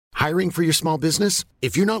Hiring for your small business?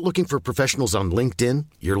 If you're not looking for professionals on LinkedIn,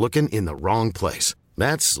 you're looking in the wrong place.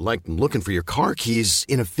 That's like looking for your car keys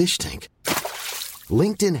in a fish tank.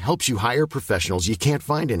 LinkedIn helps you hire professionals you can't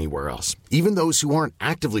find anywhere else, even those who aren't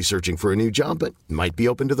actively searching for a new job but might be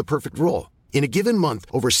open to the perfect role. In a given month,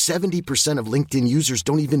 over 70% of LinkedIn users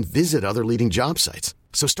don't even visit other leading job sites.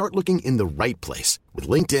 So start looking in the right place. With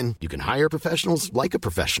LinkedIn, you can hire professionals like a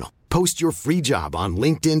professional. Post your free job on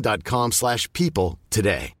linkedin.com/people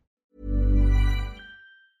today.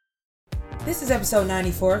 This is episode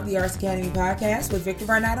 94 of the Arts Academy podcast with Victor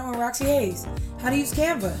Varnado and Roxy Hayes. How to use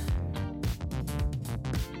Canva.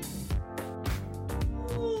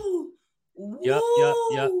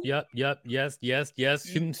 Yup. Yes.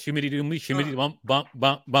 Shimmy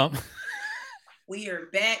bump. We are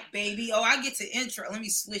back, baby. Oh, I get to intro. Let me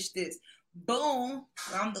switch this. Boom.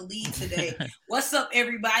 I'm the lead today. What's up,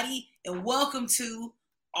 everybody? And welcome to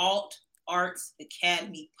Alt Arts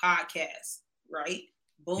Academy podcast. Right?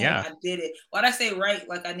 Boom. Yeah. I did it. Why'd I say right?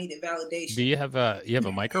 Like I needed validation. Do you have a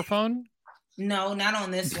microphone? No, not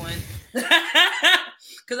on this one.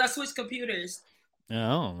 Because I switched computers. Oh,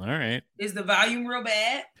 all right. Is the volume real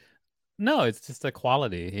bad? No, it's just the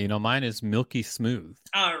quality. You know, mine is milky smooth.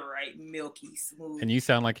 All right, milky smooth. And you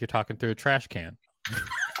sound like you're talking through a trash can.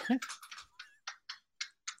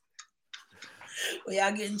 Well,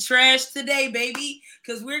 y'all getting trashed today, baby,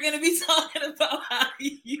 because we're going to be talking about how to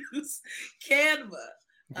use Canva.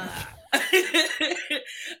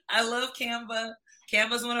 I love Canva.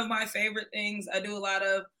 Canva is one of my favorite things. I do a lot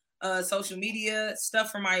of social media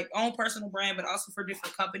stuff for my own personal brand, but also for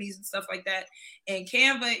different companies and stuff like that. And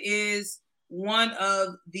Canva is one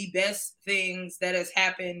of the best things that has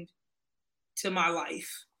happened to my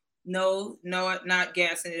life. No, not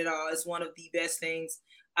gassing it at all. It's one of the best things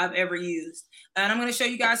I've ever used. And I'm going to show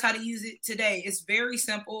you guys how to use it today. It's very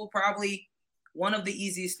simple, probably one of the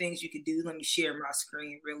easiest things you could do. Let me share my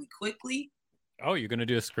screen really quickly. Oh, you're going to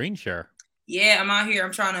do a screen share. Yeah, I'm out here.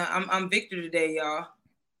 I'm Victor today, y'all.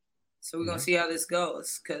 So we're going to see how this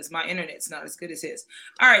goes because my internet's not as good as his.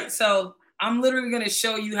 All right, so I'm literally going to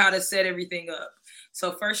show you how to set everything up.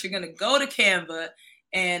 So first you're going to go to Canva,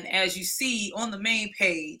 and as you see on the main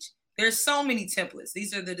page, there's so many templates.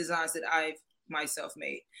 These are the designs that I've myself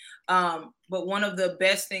made. But one of the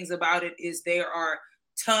best things about it is there are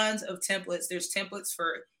tons of templates. There's templates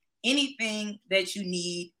for anything that you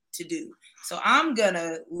need to do. So I'm going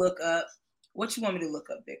to look up, what you want me to look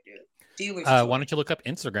up, Victor? Why don't you look up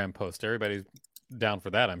Instagram post? Everybody's down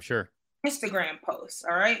for that, I'm sure. Instagram posts.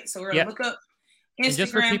 All right. So we're going to look up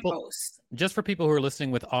Instagram posts. Just for people who are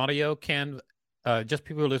listening with audio, just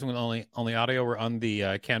people who are listening with only audio, we're on the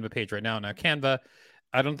Canva page right now. Now, Canva,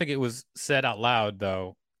 I don't think it was said out loud,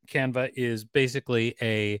 though. Canva is basically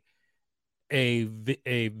a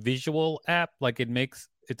visual app. Like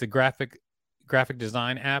it's a graphic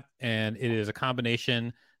design app, and it is a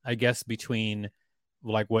combination, I guess, between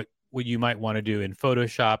like what you might want to do in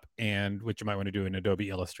Photoshop and what you might want to do in Adobe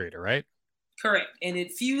Illustrator, right? Correct. And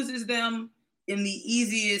it fuses them in the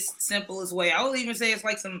easiest, simplest way. I will even say it's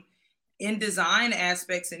like some InDesign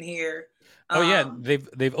aspects in here. Oh yeah,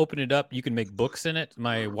 they've opened it up. You can make books in it.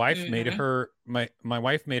 My wife made my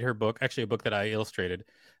wife made her book, actually a book that I illustrated.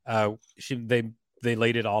 They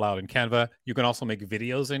laid it all out in Canva. You can also make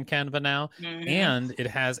videos in Canva now, and it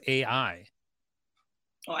has AI.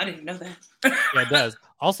 Oh, I didn't know that. Yeah, it does.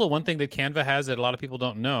 Also, one thing that Canva has that a lot of people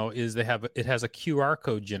don't know is it has a QR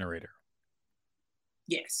code generator.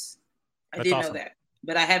 Yes, That's did awesome. know that,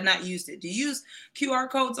 but I have not used it. Do you use QR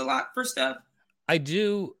codes a lot for stuff? I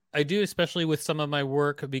do, especially with some of my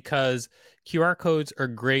work, because QR codes are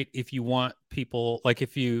great if you want people, like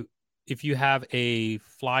if you have a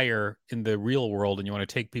flyer in the real world and you want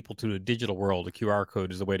to take people to a digital world, a QR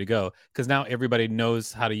code is the way to go, because now everybody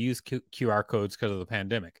knows how to use QR codes because of the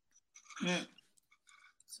pandemic.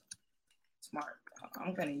 Smart.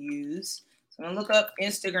 I'm going to look up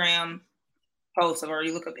Instagram posts. I've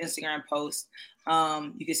already looked up Instagram posts.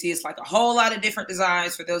 You can see it's like a whole lot of different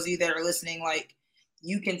designs. For those of you that are listening, like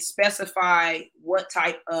you can specify what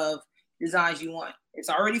type of designs you want. It's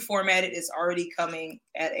already formatted. It's already coming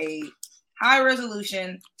at a high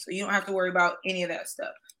resolution, so you don't have to worry about any of that stuff.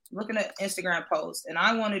 I'm looking at Instagram posts, and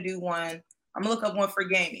I want to do one. I'm going to look up one for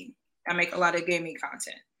gaming. I make a lot of gaming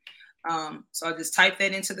content. So I just type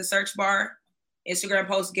that into the search bar, Instagram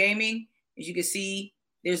post gaming. As you can see,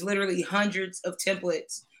 there's literally hundreds of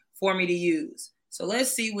templates for me to use. So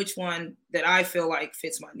let's see which one that I feel like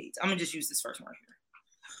fits my needs. I'm going to just use this first one right here.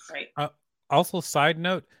 Right. Also, side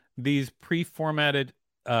note, these pre-formatted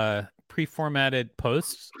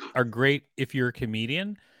posts are great if you're a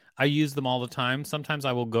comedian. I use them all the time. Sometimes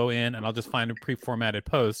I will go in and I'll just find a pre-formatted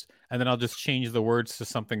post, and then I'll just change the words to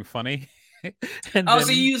something funny, and Oh, then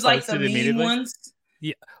so you use like post the it meme immediately. ones?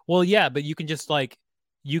 Yeah. Well, yeah, but you can just like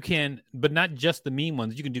but not just the meme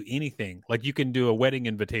ones. You can do anything. Like you can do a wedding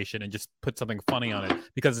invitation and just put something funny on it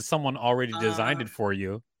because someone already designed it for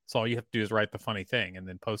you. So all you have to do is write the funny thing and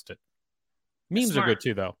then post it. Memes are good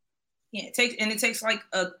too, though. Yeah, it takes like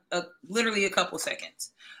a literally a couple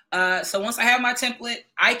seconds. So once I have my template,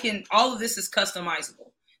 all of this is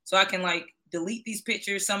customizable. So I can like delete these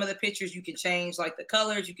pictures. Some of the pictures you can change, like the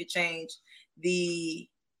colors. You can change the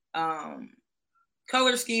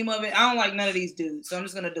color scheme of it. I don't like none of these dudes, so I'm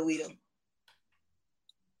just gonna delete them.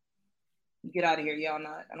 Get out of here, y'all.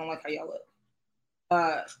 I don't like how y'all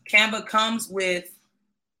look. Canva comes with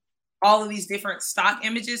all of these different stock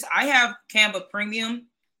images. I have Canva Premium,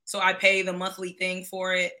 so I pay the monthly thing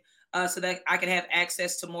for it so that I can have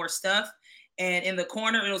access to more stuff. And in the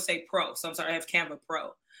corner, it'll say Pro. So I'm sorry, I have Canva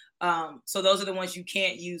Pro. So those are the ones you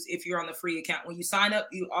can't use if you're on the free account. When you sign up,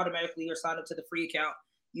 you automatically are signed up to the free account.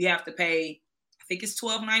 You have to pay, I think it's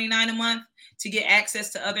 $12.99 a month to get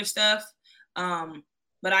access to other stuff.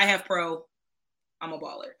 But I have Pro. I'm a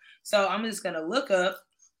baller. So I'm just going to look up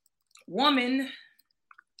woman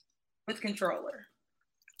with controller.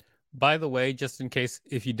 By the way, just in case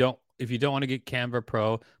if you don't want to get Canva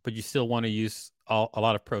Pro, but you still want to use a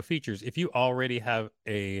lot of pro features, if you already have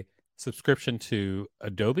a subscription to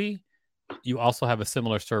Adobe, you also have a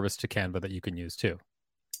similar service to Canva that you can use too.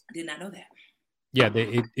 I did not know that. Yeah,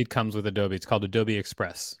 it comes with Adobe. It's called Adobe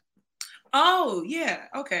Express. Oh, yeah.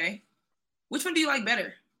 Okay. Which one do you like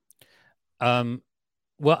better?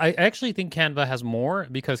 Well, I actually think Canva has more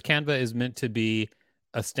because Canva is meant to be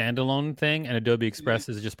a standalone thing and Adobe Express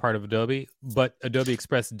is just part of Adobe. But Adobe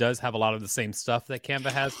Express does have a lot of the same stuff that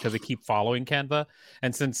Canva has because they keep following Canva.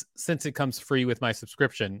 And since it comes free with my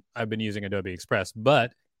subscription, I've been using Adobe Express.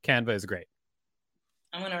 But Canva is great.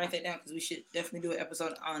 I'm going to write that down because we should definitely do an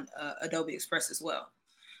episode on Adobe Express as well.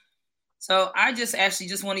 So I just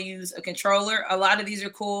want to use a controller. A lot of these are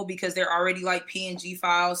cool because they're already like PNG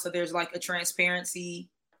files. So there's like a transparency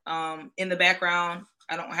in the background.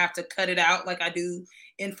 I don't have to cut it out like I do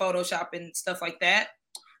in Photoshop and stuff like that.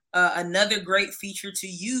 Another great feature to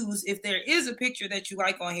use if there is a picture that you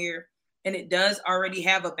like on here and it does already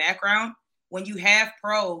have a background. When you have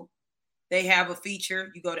Pro, they have a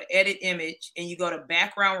feature. You go to edit image and you go to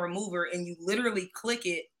background remover and you literally click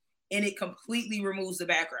it and it completely removes the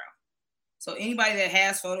background. So anybody that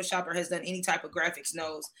has Photoshop or has done any type of graphics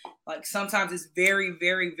knows, like sometimes it's very,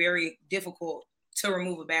 very, very difficult to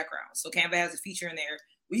remove a background. So Canva has a feature in there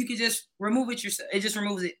where you can just remove it yourself. It just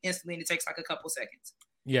removes it instantly and it takes like a couple seconds.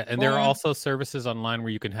 Yeah, and there are also services online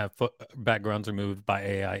where you can have backgrounds removed by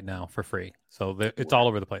AI now for free. So it's all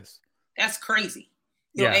over the place. That's crazy.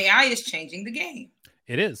 AI is changing the game.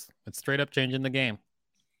 It is. It's straight up changing the game.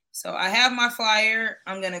 So I have my flyer.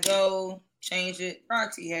 I'm going to go change it.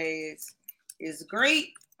 Roxy Hayes is great.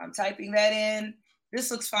 I'm typing that in.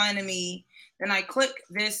 This looks fine to me. Then I click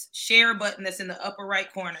this share button that's in the upper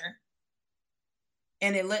right corner.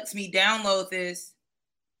 And it lets me download this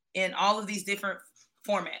in all of these different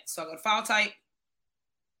formats. So I go to file type.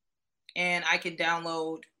 And I can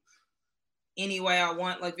download any way I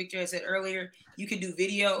want. Like Victor had said earlier, you can do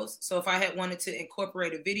videos. So if I had wanted to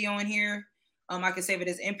incorporate a video in here, I could save it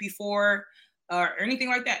as MP4 or anything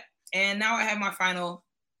like that. And now I have my final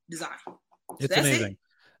design. It's amazing.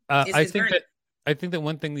 I think that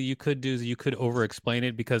one thing that you could do is you could over explain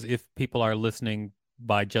it because if people are listening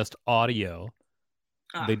by just audio,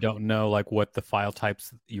 they don't know like what the file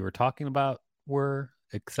types you were talking about were,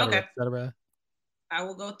 et cetera, et cetera. I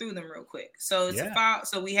will go through them real quick. So it's a file.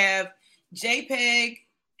 So we have JPEG,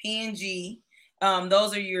 PNG.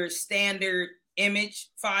 Those are your standard image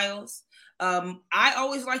files. I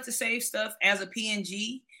always like to save stuff as a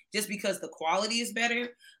PNG just because the quality is better.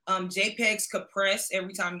 JPEGs compress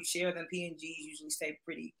every time you share them. PNGs usually stay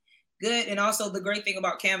pretty good. And also the great thing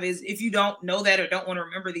about Canva is if you don't know that or don't want to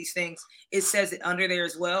remember these things, it says it under there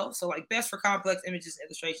as well. So like best for complex images and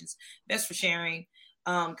illustrations, best for sharing,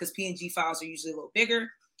 because PNG files are usually a little bigger.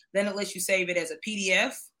 Then it lets you save it as a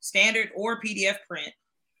PDF standard or PDF print.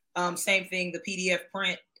 Same thing, the PDF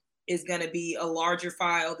print is going to be a larger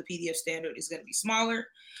file. The PDF standard is going to be smaller.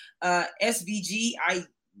 SVG, I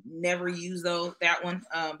never use that one,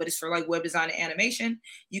 but it's for like web design and animation.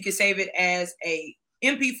 You can save it as a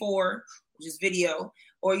MP4, which is video,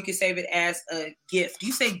 or you can save it as a GIF. Do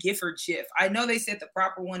you say GIF or GIF? I know they said the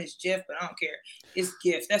proper one is GIF, but I don't care. It's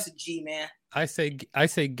GIF. That's a G, man. I say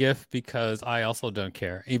GIF because I also don't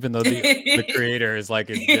care, even though the creator is like,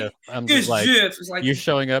 it's GIF. I'm just like, GIF. It's like, you're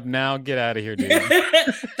showing up now. Get out of here, dude.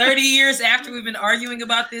 30 years after we've been arguing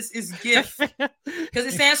about this, is GIF because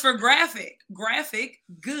it stands for graphic,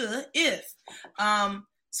 GIF.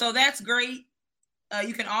 So that's great.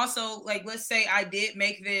 You can also, like, let's say I did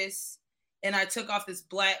make this and I took off this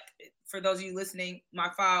black. For those of you listening, my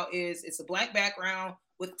file it's a black background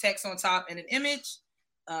with text on top and an image.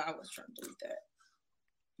 I was trying to delete that.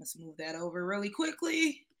 Let's move that over really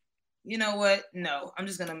quickly. You know what? No, I'm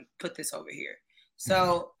just going to put this over here.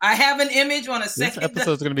 So I have an image on a second. This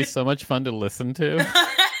episode is going to be so much fun to listen to.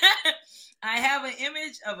 I have an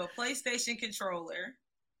image of a PlayStation controller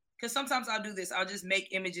because sometimes I'll do this. I'll just make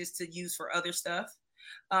images to use for other stuff.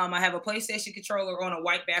 I have a PlayStation controller on a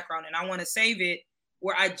white background and I want to save it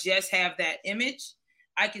where I just have that image.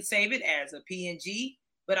 I can save it as a PNG,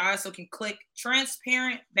 but I also can click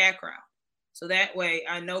transparent background. So that way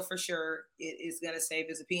I know for sure it is going to save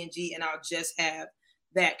as a PNG and I'll just have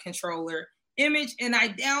that controller image and I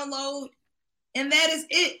download, and that is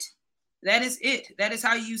it. That is it. That is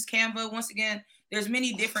how you use Canva. Once again, there's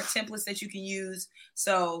many different templates that you can use.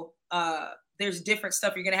 So there's different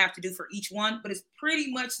stuff you're going to have to do for each one, but it's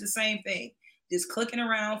pretty much the same thing. Just clicking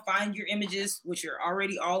around, find your images, which are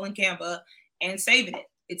already all in Canva, and saving it.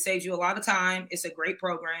 It saves you a lot of time. It's a great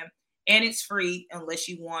program, and it's free unless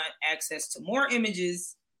you want access to more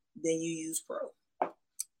images than you use Pro.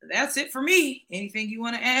 That's it for me. Anything you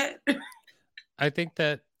want to add? I think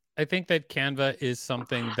that Canva is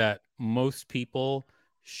something that most people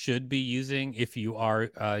should be using if you are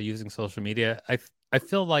using social media. I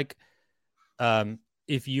feel like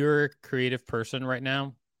if you're a creative person right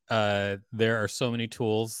now, there are so many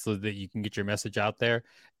tools so that you can get your message out there.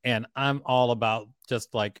 And I'm all about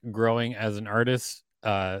just like growing as an artist.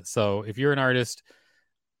 So if you're an artist,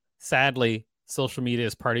 sadly, social media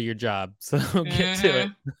is part of your job. So get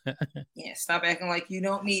to it. Yeah, stop acting like you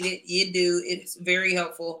don't need it. You do. It's very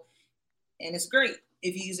helpful. And it's great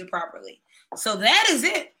if you use it properly. So that is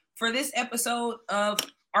it for this episode of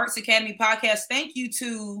Arts Academy Podcast. Thank you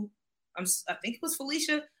to, I think it was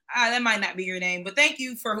Felicia. That might not be your name, but thank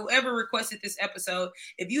you for whoever requested this episode.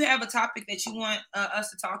 If you have a topic that you want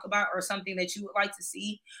us to talk about or something that you would like to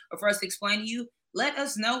see or for us to explain to you, let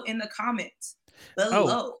us know in the comments below.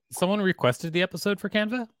 Oh, someone requested the episode for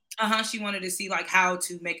Canva? She wanted to see like how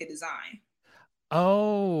to make a design.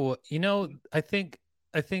 Oh, I think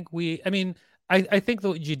that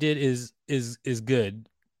what you did is good,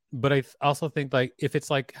 but I also think like if it's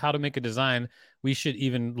like how to make a design, we should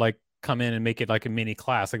even like come in and make it like a mini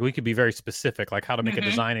class. Like we could be very specific, like how to make a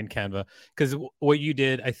design in Canva. Because what you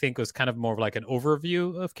did, I think, was kind of more of like an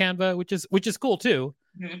overview of Canva, which is cool too.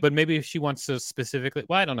 But maybe if she wants to specifically,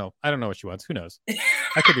 well, I don't know what she wants. Who knows?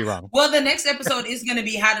 I could be wrong. Well, the next episode is going to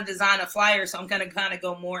be how to design a flyer. So I'm going to kind of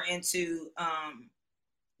go more into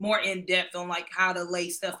more in depth on like how to lay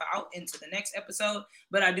stuff out into the next episode.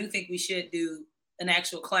 But I do think we should do an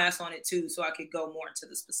actual class on it too, so I could go more into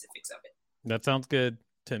the specifics of it. That sounds good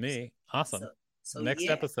to me. Awesome. So next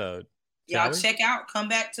episode. Y'all check out, come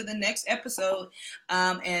back to the next episode.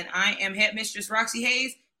 And I am Headmistress Roxy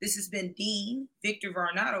Hayes. This has been Dean Victor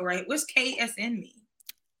Varnado, right? What's KSN mean?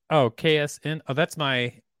 Oh, KSN. Oh, those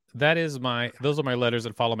are my letters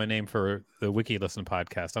that follow my name for the Wiki Listen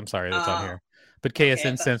podcast. I'm sorry that's on here. But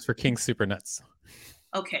KSN stands for King Super Nuts.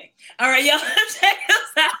 Okay. All right, y'all check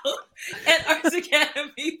us out at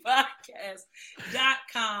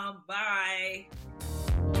artsacademypodcast.com. Bye.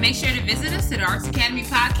 Make sure to visit us at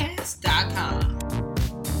artsacademypodcast.com.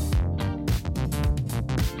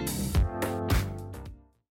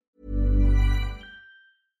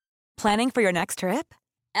 Planning for your next trip?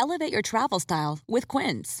 Elevate your travel style with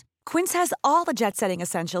Quince. Quince has all the jet-setting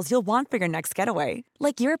essentials you'll want for your next getaway,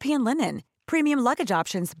 like European linen, premium luggage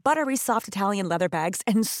options, buttery soft Italian leather bags,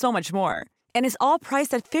 and so much more. And is all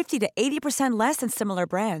priced at 50 to 80% less than similar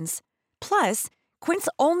brands. Plus, Quince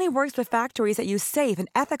only works with factories that use safe and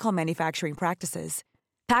ethical manufacturing practices.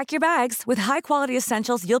 Pack your bags with high-quality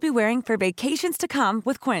essentials you'll be wearing for vacations to come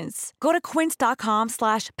with Quince. Go to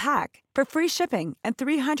quince.com/pack for free shipping and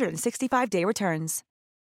 365-day returns.